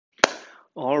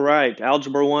All right,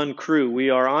 Algebra 1 crew, we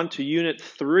are on to Unit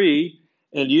 3,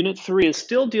 and Unit 3 is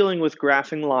still dealing with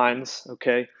graphing lines,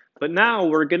 okay? But now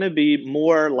we're going to be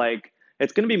more like,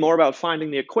 it's going to be more about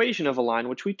finding the equation of a line,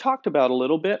 which we talked about a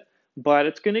little bit, but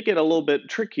it's going to get a little bit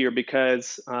trickier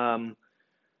because there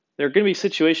are going to be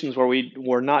situations where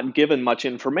we're not given much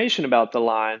information about the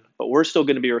line, but we're still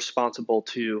going to be responsible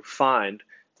to find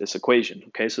this equation.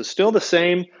 Okay, so still the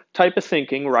same type of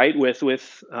thinking, right? With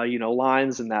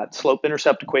lines and that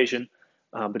slope-intercept equation,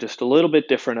 but just a little bit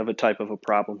different of a type of a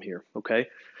problem here. Okay,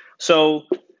 so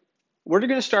we're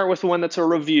going to start with the one that's a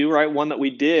review, right? One that we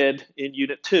did in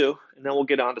Unit 2, and then we'll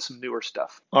get on to some newer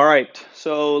stuff. All right,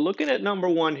 so looking at number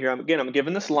 1 here, I'm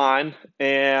given this line,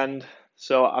 and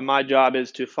so my job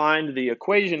is to find the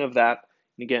equation of that.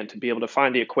 And again, to be able to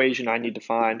find the equation, I need to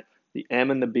find the m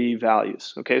and the b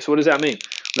values. Okay, so what does that mean?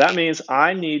 That means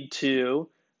I need to,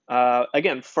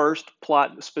 again, first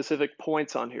plot specific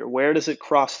points on here. Where does it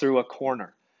cross through a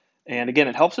corner? And again,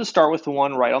 it helps us start with the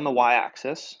one right on the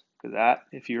y-axis, because that,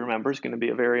 if you remember, is going to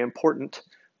be a very important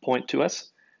point to us.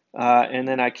 And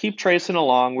then I keep tracing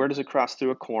along. Where does it cross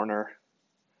through a corner?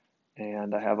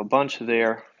 And I have a bunch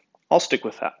there. I'll stick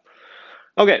with that.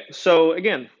 Okay, so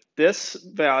again, this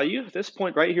value, this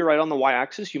point right here, right on the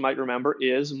y-axis, you might remember,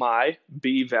 is my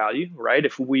b value, right?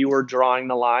 If we were drawing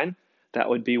the line, that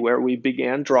would be where we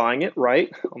began drawing it,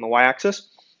 right, on the y-axis.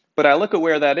 But I look at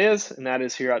where that is, and that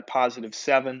is here at positive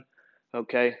 7,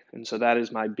 okay? And so that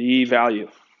is my b value,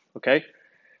 okay?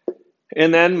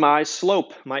 And then my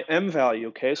slope, my m value,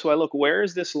 okay? So I look, where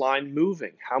is this line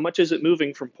moving? How much is it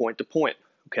moving from point to point,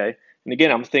 okay? And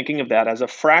again, I'm thinking of that as a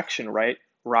fraction, right?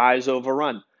 Rise over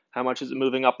run. How much is it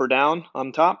moving up or down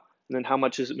on top? And then how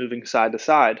much is it moving side to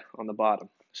side on the bottom?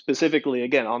 Specifically,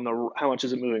 again, on the how much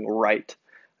is it moving right?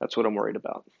 That's what I'm worried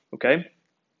about, okay?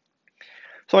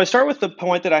 So I start with the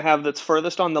point that I have that's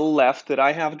furthest on the left that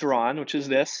I have drawn, which is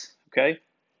this, okay?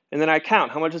 And then I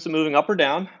count how much is it moving up or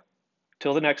down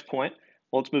till the next point.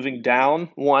 Well, it's moving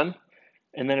down 1,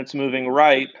 and then it's moving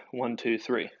right 1, 2,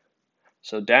 3.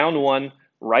 So down 1,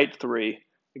 right 3.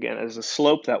 Again, as a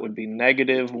slope, that would be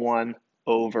negative 1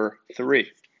 over 3.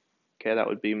 Okay, that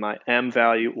would be my m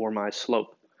value or my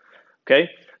slope. Okay,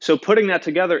 so putting that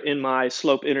together in my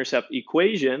slope-intercept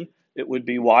equation, it would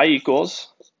be y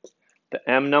equals the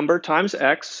m number times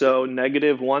x, so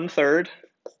negative 1/3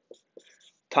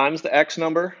 times the x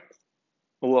number,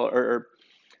 well, or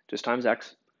just times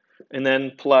x, and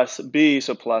then plus b,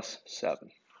 so plus 7,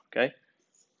 okay?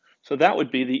 So that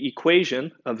would be the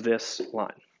equation of this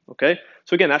line, okay?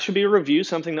 So again, that should be a review,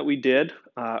 something that we did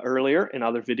earlier in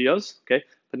other videos, okay?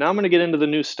 But now I'm gonna get into the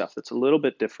new stuff that's a little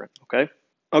bit different, okay?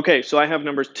 Okay, so I have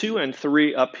numbers 2 and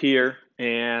 3 up here,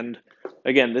 and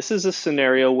again, this is a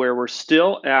scenario where we're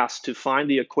still asked to find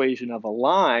the equation of a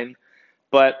line,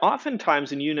 but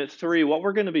oftentimes in Unit 3, what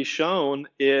we're gonna be shown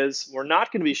is we're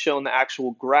not gonna be shown the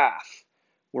actual graph.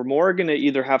 We're more going to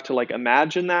either have to like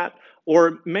imagine that,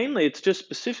 or mainly it's just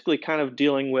specifically kind of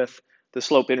dealing with the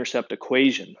slope-intercept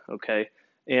equation, okay?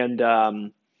 And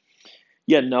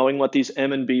yeah, knowing what these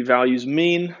m and b values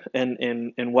mean,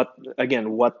 and what,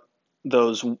 again, what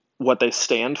they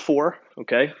stand for,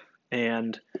 okay?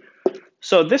 And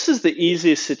so this is the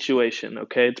easiest situation,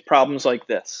 okay? It's problems like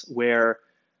this where,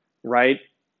 right,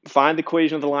 find the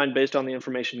equation of the line based on the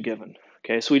information given.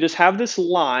 Okay, so we just have this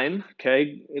line,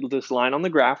 okay, this line on the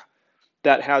graph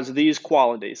that has these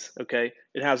qualities, okay?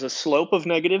 It has a slope of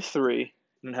negative 3,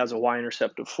 and it has a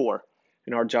y-intercept of 4.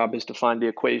 And our job is to find the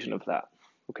equation of that,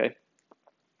 okay?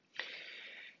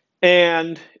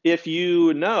 And if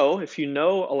you know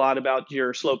a lot about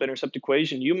your slope-intercept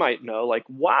equation, you might know, like,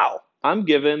 wow, I'm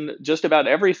given just about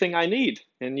everything I need.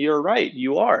 And you're right,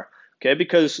 you are, okay?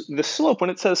 Because the slope, when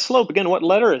it says slope, again, what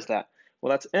letter is that? Well,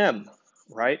 that's m,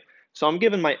 right? So I'm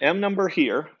given my m number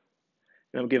here,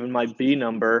 and I'm given my b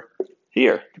number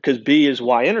here, because b is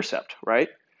y-intercept, right?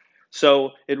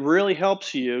 So it really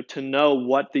helps you to know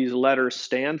what these letters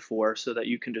stand for so that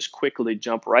you can just quickly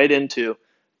jump right into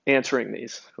answering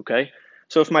these, okay?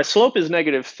 So if my slope is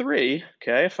negative 3,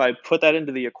 okay, if I put that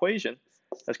into the equation,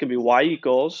 that's going to be y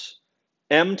equals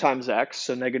m times x,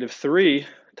 so negative 3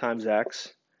 times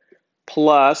x,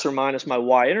 plus or minus my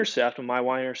y-intercept, and my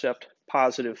y-intercept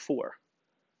positive 4.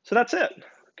 So that's it,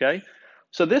 okay?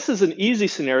 So this is an easy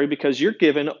scenario because you're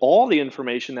given all the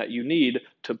information that you need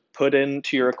to put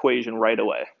into your equation right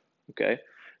away, okay? And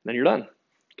then you're done,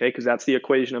 okay? Because that's the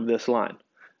equation of this line,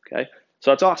 okay?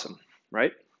 So that's awesome,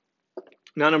 right?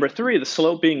 Now number 3, the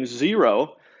slope being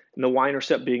 0 and the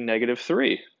y-intercept being negative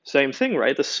 3. Same thing,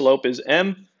 right? The slope is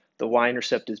m, the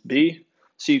y-intercept is b.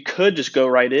 So you could just go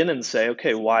right in and say,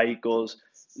 okay, y equals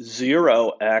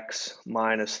 0x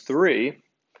minus 3.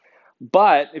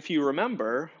 But if you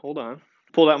remember, hold on,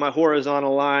 pulled out my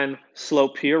horizontal line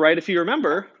slope here, right? If you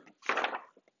remember,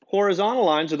 horizontal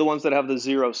lines are the ones that have the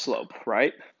 0 slope,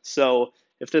 right? So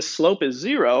if this slope is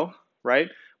 0, right,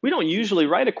 we don't usually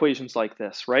write equations like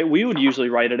this, right? We would usually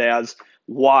write it as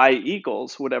y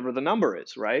equals whatever the number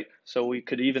is, right? So we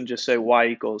could even just say y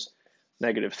equals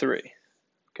 -3.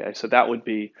 Okay, so that would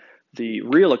be the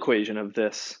real equation of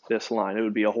this line. It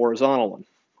would be a horizontal one,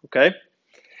 okay?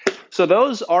 So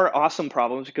those are awesome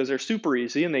problems because they're super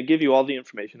easy and they give you all the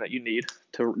information that you need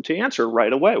to answer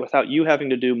right away without you having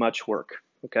to do much work,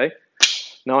 okay?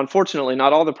 Now, unfortunately,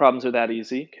 not all the problems are that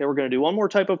easy. Okay, we're going to do one more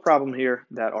type of problem here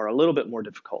that are a little bit more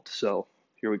difficult. So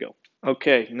here we go.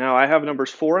 Okay, now I have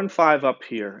numbers 4 and 5 up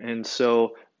here. And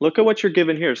so look at what you're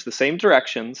given here. It's the same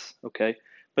directions, okay?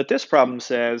 But this problem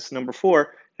says, number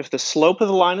 4, if the slope of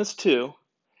the line is 2,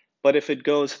 but if it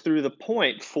goes through the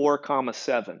point 4 comma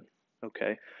 7,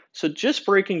 okay? So just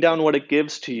breaking down what it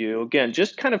gives to you, again,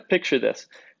 just kind of picture this.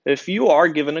 If you are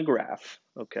given a graph,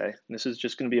 okay, this is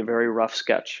just going to be a very rough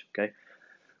sketch, okay?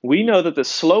 We know that the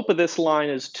slope of this line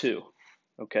is 2,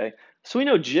 okay? So we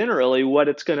know generally what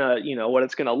it's gonna, what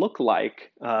it's gonna look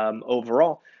like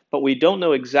overall, but we don't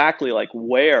know exactly like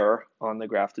where on the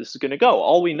graph this is gonna go.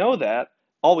 All we know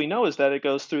is that it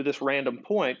goes through this random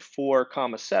point 4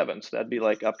 comma 7, so that'd be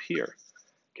like up here,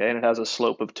 okay? And it has a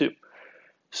slope of 2.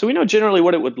 So we know generally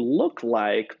what it would look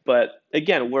like, but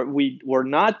again, we're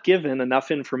not given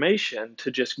enough information to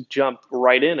just jump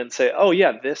right in and say, oh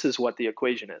yeah, this is what the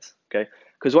equation is, okay?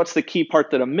 Because what's the key part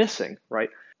that I'm missing,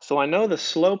 right? So I know the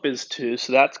slope is 2,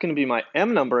 so that's going to be my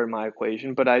m number in my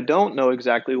equation, but I don't know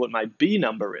exactly what my b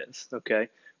number is, okay?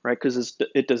 Right, because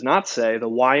it does not say the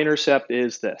y-intercept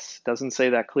is this. It doesn't say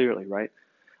that clearly, right?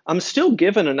 I'm still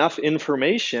given enough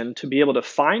information to be able to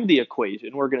find the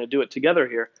equation. We're going to do it together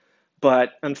here.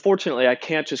 But unfortunately, I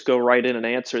can't just go right in and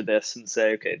answer this and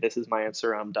say, okay, this is my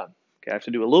answer, I'm done. Okay, I have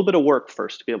to do a little bit of work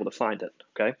first to be able to find it,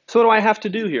 okay? So what do I have to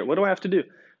do here? What do I have to do?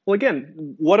 Well,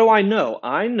 again, what do I know?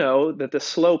 I know that the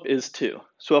slope is 2.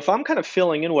 So if I'm kind of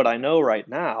filling in what I know right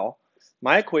now,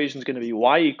 my equation is going to be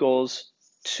y equals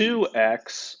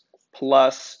 2x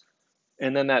plus,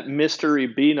 and then that mystery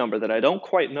b number that I don't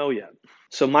quite know yet.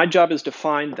 So my job is to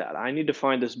find that. I need to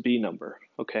find this b number,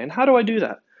 okay? And how do I do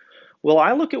that? Well,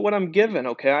 I look at what I'm given,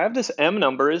 okay? I have this m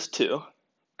number is 2,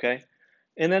 okay?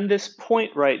 And then this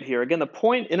point right here. Again, the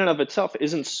point in and of itself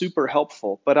isn't super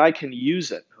helpful, but I can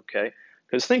use it, okay?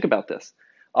 Because think about this.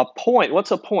 A point,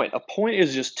 what's a point? A point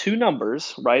is just two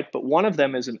numbers, right? But one of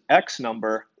them is an x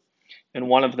number and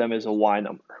one of them is a y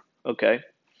number, okay?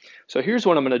 So here's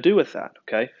what I'm going to do with that,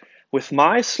 okay? With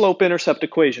my slope-intercept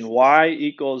equation, y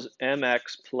equals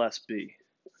mx plus b,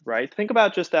 right? Think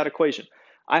about just that equation.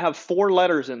 I have 4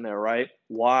 letters in there, right?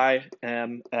 Y,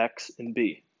 M, X, and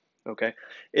B, okay?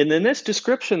 And in this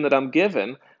description that I'm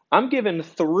given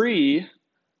 3,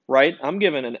 right? I'm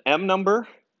given an M number,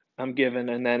 I'm given,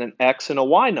 and then an X and a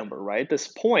Y number, right? This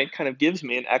point kind of gives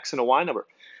me an X and a Y number.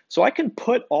 So I can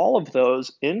put all of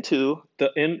those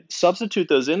substitute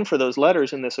those in for those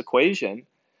letters in this equation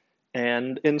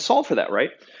and solve for that,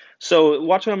 right? So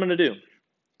watch what I'm going to do.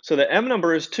 So the M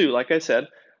number is 2, like I said.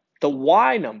 The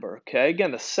Y number, okay,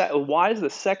 again, Y is the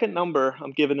second number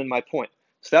I'm given in my point.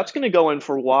 So that's going to go in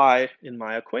for Y in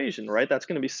my equation, right? That's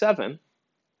going to be 7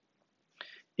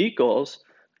 equals,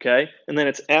 okay, and then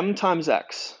it's M times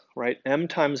X, right? M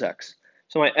times X.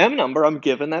 So my M number I'm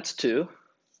given, that's 2.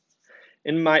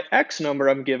 And my X number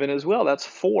I'm given as well, that's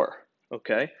 4,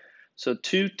 okay? So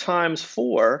 2 times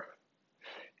 4,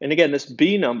 and again, this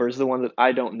B number is the one that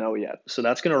I don't know yet. So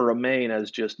that's going to remain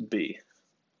as just B,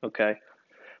 okay?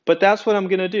 But that's what I'm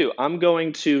going to do. I'm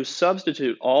going to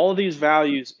substitute all of these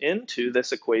values into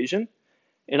this equation,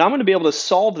 and I'm going to be able to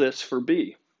solve this for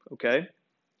B, okay?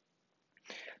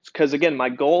 Because again, my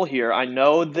goal here, I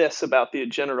know this about the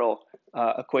general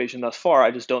equation thus far,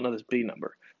 I just don't know this B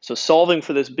number. So solving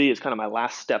for this B is kind of my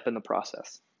last step in the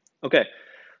process. Okay,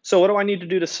 so what do I need to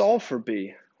do to solve for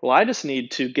B? Well, I just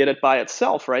need to get it by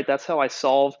itself, right? That's how I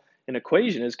solve an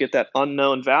equation, is get that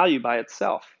unknown value by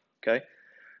itself, okay?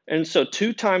 And so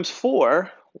 2 times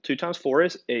 4, 2 times 4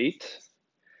 is 8.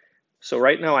 So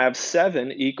right now I have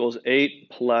 7 equals 8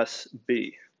 plus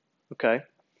b, okay?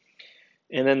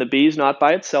 And then the b is not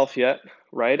by itself yet,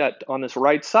 right? On this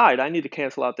right side, I need to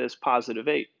cancel out this positive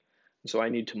 8. So I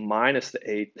need to minus the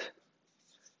 8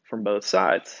 from both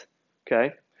sides,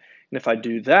 okay? And if I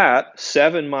do that,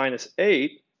 7 minus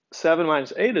 8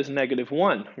 is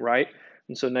 -1, right?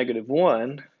 And so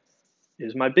 -1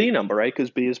 is my b number, right?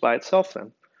 Because b is by itself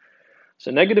then.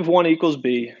 So -1 equals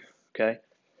b, okay?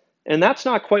 And that's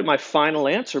not quite my final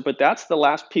answer, but that's the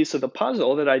last piece of the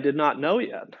puzzle that I did not know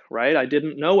yet, right? I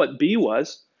didn't know what B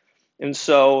was. And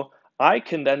so I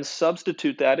can then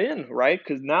substitute that in, right?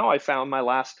 Because now I found my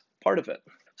last part of it.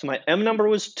 So my M number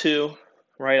was 2,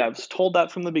 right? I was told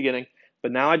that from the beginning,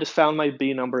 but now I just found my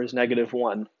B number is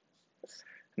 -1. And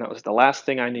that was the last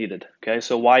thing I needed, okay?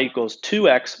 So y equals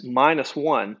 2x minus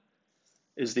 1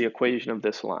 is the equation of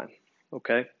this line,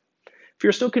 okay? If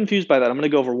you're still confused by that, I'm going to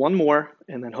go over one more,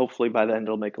 and then hopefully by then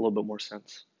it'll make a little bit more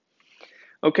sense.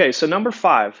 Okay, so number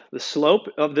 5, the slope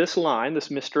of this line, this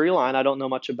mystery line I don't know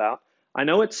much about. I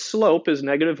know its slope is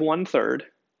 -1/3,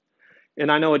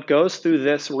 and I know it goes through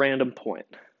this random point,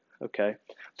 okay?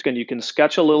 So again, you can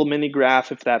sketch a little mini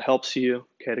graph if that helps you,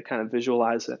 okay, to kind of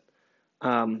visualize it.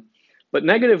 But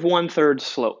 -1/3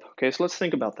 slope, okay, so let's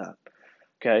think about that.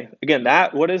 Okay, again,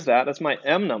 what is that? That's my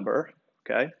M number,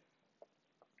 okay?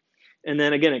 And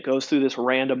then again, it goes through this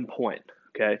random point,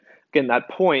 okay? Again, that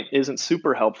point isn't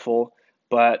super helpful,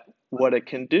 but what it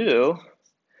can do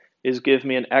is give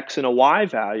me an x and a y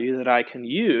value that I can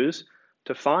use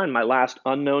to find my last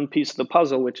unknown piece of the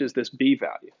puzzle, which is this b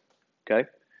value, okay?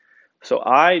 So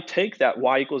I take that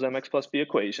y equals mx plus b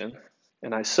equation,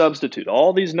 and I substitute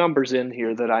all these numbers in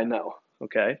here that I know,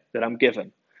 okay, that I'm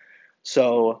given.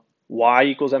 So y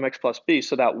equals mx plus b,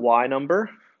 so that y number,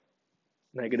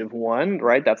 -1,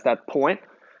 right? That's that point,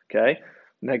 okay?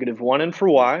 -1 in for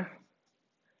y,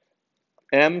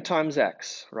 m times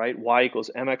x, right? Y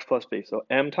equals mx plus b. So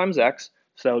m times x,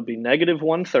 so that would be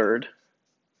 -1/3.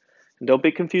 And don't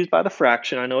be confused by the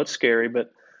fraction. I know it's scary,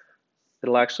 but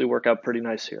it'll actually work out pretty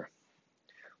nice here.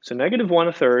 So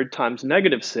 -1/3 times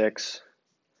 -6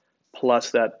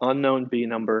 plus that unknown b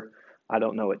number. I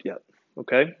don't know it yet,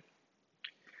 okay?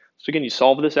 So again, you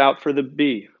solve this out for the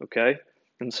b, okay?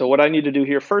 And so what I need to do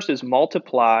here first is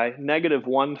multiply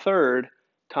 -1/3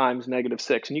 times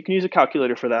 -6. And you can use a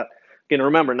calculator for that. Again,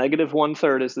 remember,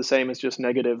 -1/3 is the same as just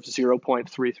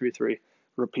 -0.333,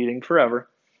 repeating forever.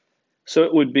 So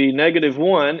it would be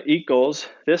 -1 equals,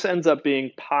 this ends up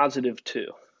being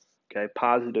 +2, okay,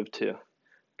 +2,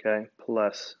 okay,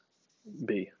 plus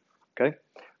b, okay?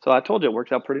 So I told you it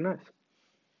worked out pretty nice.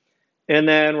 And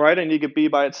then, right, I need to get b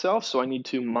by itself, so I need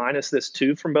to minus this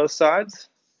 2 from both sides.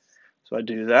 So I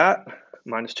do that,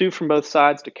 -2 from both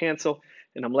sides to cancel,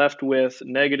 and I'm left with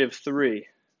 -3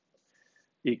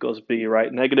 equals b,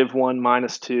 right? -1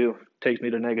 minus 2 takes me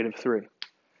to -3.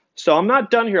 So I'm not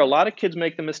done here. A lot of kids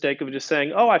make the mistake of just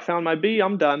saying, oh, I found my b,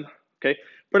 I'm done, okay?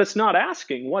 But it's not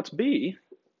asking what's b,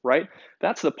 right?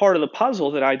 That's the part of the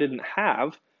puzzle that I didn't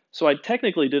have. So I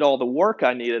technically did all the work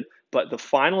I needed, but the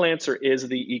final answer is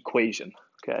the equation,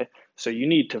 okay? So you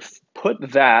need to put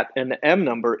that and the m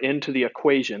number into the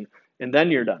equation, and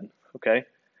then you're done, okay?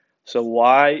 So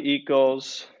y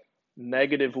equals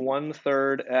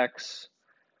 -1/3 x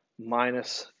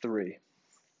minus 3.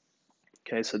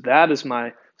 Okay, so that is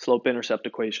my slope-intercept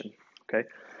equation, okay?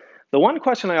 The one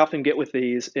question I often get with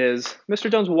these is, Mr.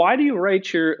 Jones, why do you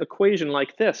write your equation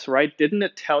like this, right? Didn't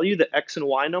it tell you the x and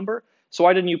y number? So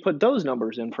why didn't you put those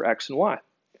numbers in for x and y?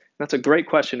 That's a great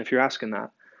question if you're asking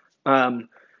that.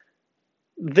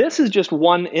 This is just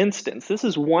one instance. This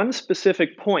is one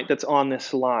specific point that's on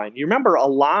this line. You remember a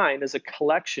line is a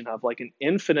collection of like an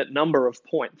infinite number of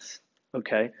points,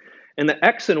 okay? And the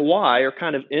x and y are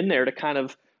kind of in there to kind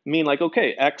of mean like,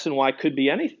 okay, x and y could be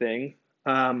anything,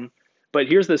 but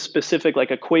here's the specific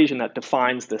like equation that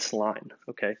defines this line,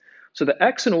 okay? So the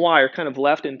x and y are kind of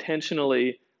left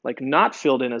intentionally like not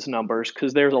filled in as numbers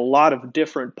because there's a lot of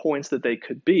different points that they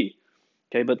could be.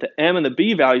 Okay, but the m and the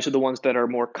b values are the ones that are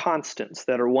more constants,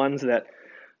 that are ones that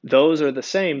those are the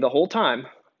same the whole time,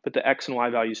 but the x and y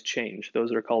values change.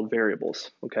 Those are called variables,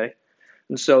 okay?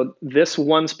 And so this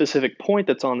one specific point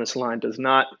that's on this line does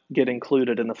not get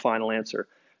included in the final answer,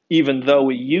 even though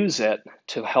we use it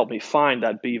to help me find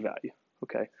that b value,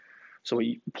 okay? So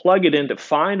we plug it in to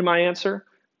find my answer,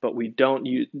 but we don't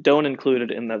include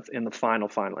it in the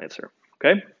final answer,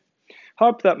 okay?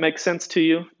 Hope that makes sense to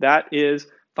you. That is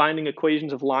finding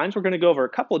equations of lines. We're going to go over a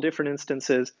couple of different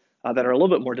instances that are a little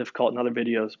bit more difficult in other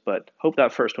videos, but hope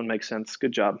that first one makes sense.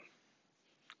 Good job.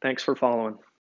 Thanks for following.